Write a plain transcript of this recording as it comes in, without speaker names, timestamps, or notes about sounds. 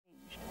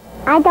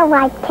I don't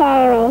like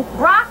carrots.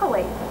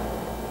 Broccoli.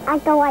 I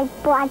don't like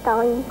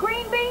broccoli.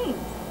 Green beans.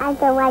 I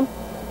don't like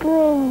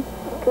green.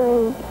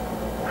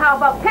 How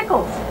about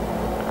pickles?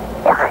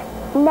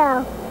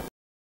 No.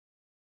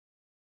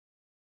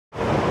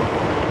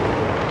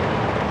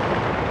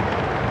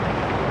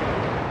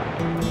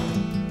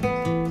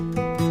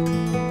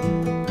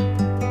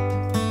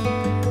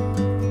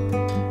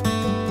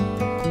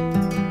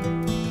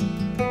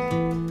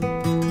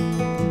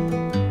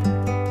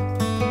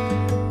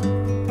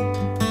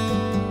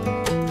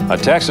 A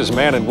Texas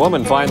man and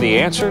woman find the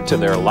answer to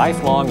their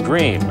lifelong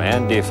dream.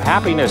 And if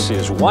happiness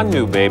is one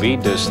new baby,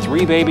 does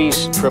 3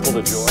 babies triple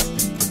the joy?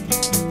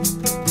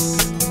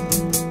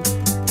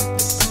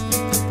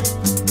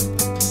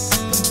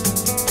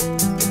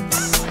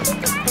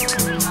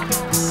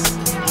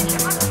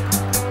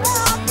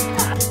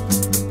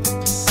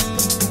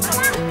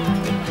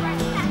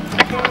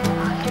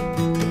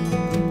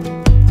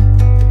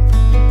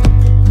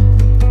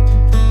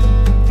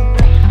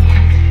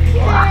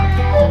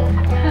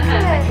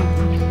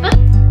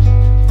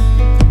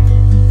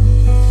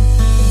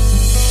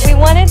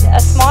 A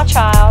small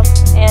child,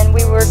 and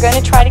we were going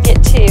to try to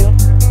get 2,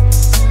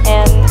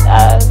 and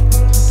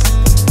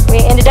we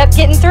ended up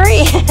getting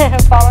 3,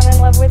 falling in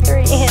love with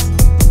 3.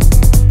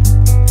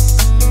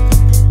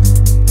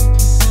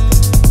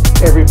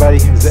 Everybody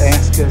has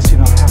asked us, you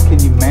know, how can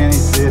you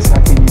manage this, how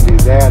can you do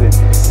that, and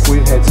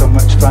we've had so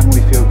much fun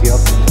we feel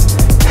guilty.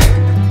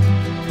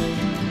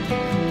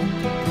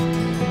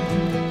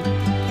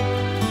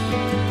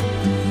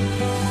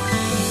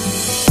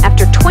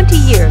 After 20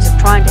 years of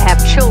trying to have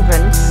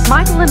children,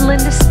 Michael and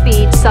Linda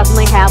Speed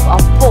suddenly have a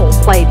full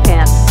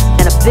playpen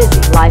and a busy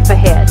life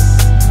ahead.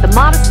 The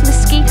modest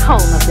mesquite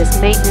home of this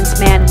maintenance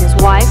man and his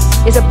wife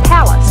is a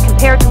palace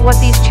compared to what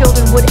these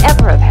children would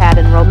ever have had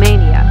in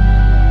Romania.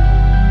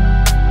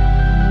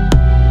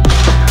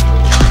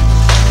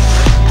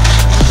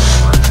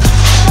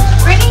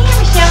 Bring it here,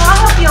 Michelle.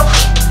 I'll help you.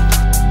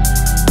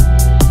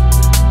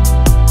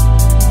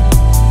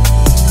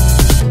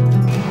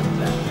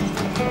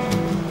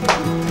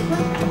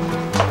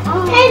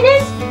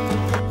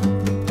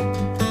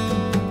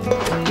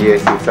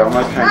 Yes, it's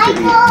almost time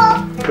to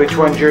eat. Which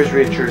one's yours,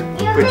 Richard?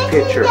 Which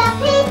picture?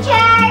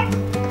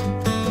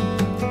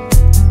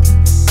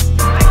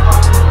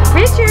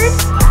 Richard,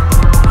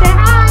 say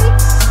hi.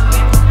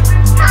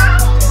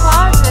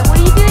 Closet. What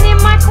are you doing in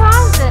my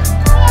closet?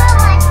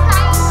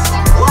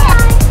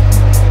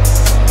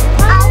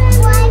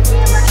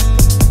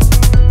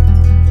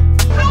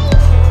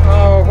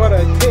 Oh, what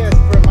a test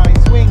for my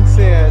swing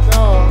set.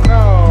 Oh,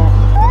 no.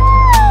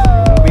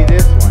 It'll be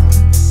this one.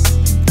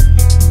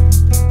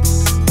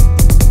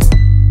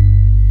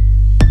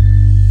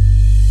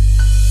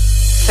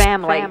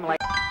 Family. I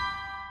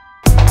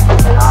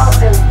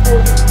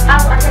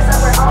guess I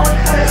wear all the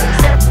colors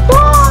except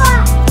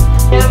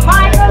and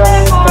Michael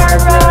and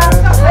Barbara.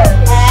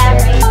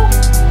 Happy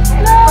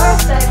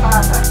birthday,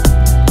 Barbara.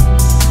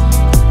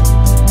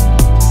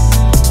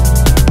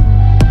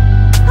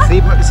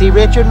 See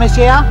Richard,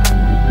 Michelle?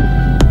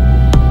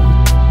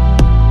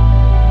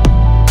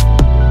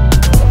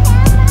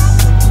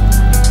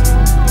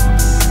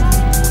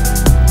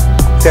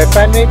 Is that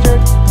fun,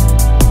 Richard?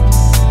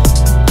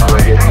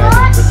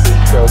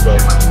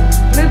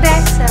 Move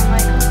back some,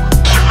 Michael.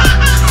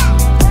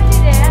 Don't do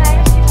that. I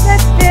asked you to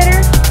touch better.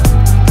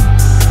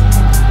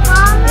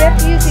 Mama? You have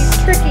to use these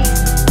trickies.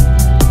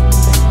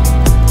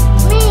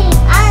 Me,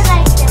 I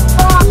like the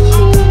ball.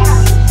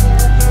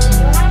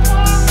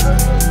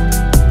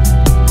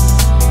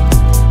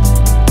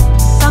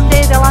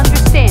 Someday they'll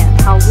understand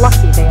how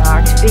lucky they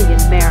are to be in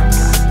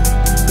America.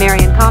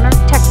 Marion Connor,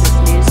 Texas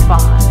News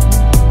 5.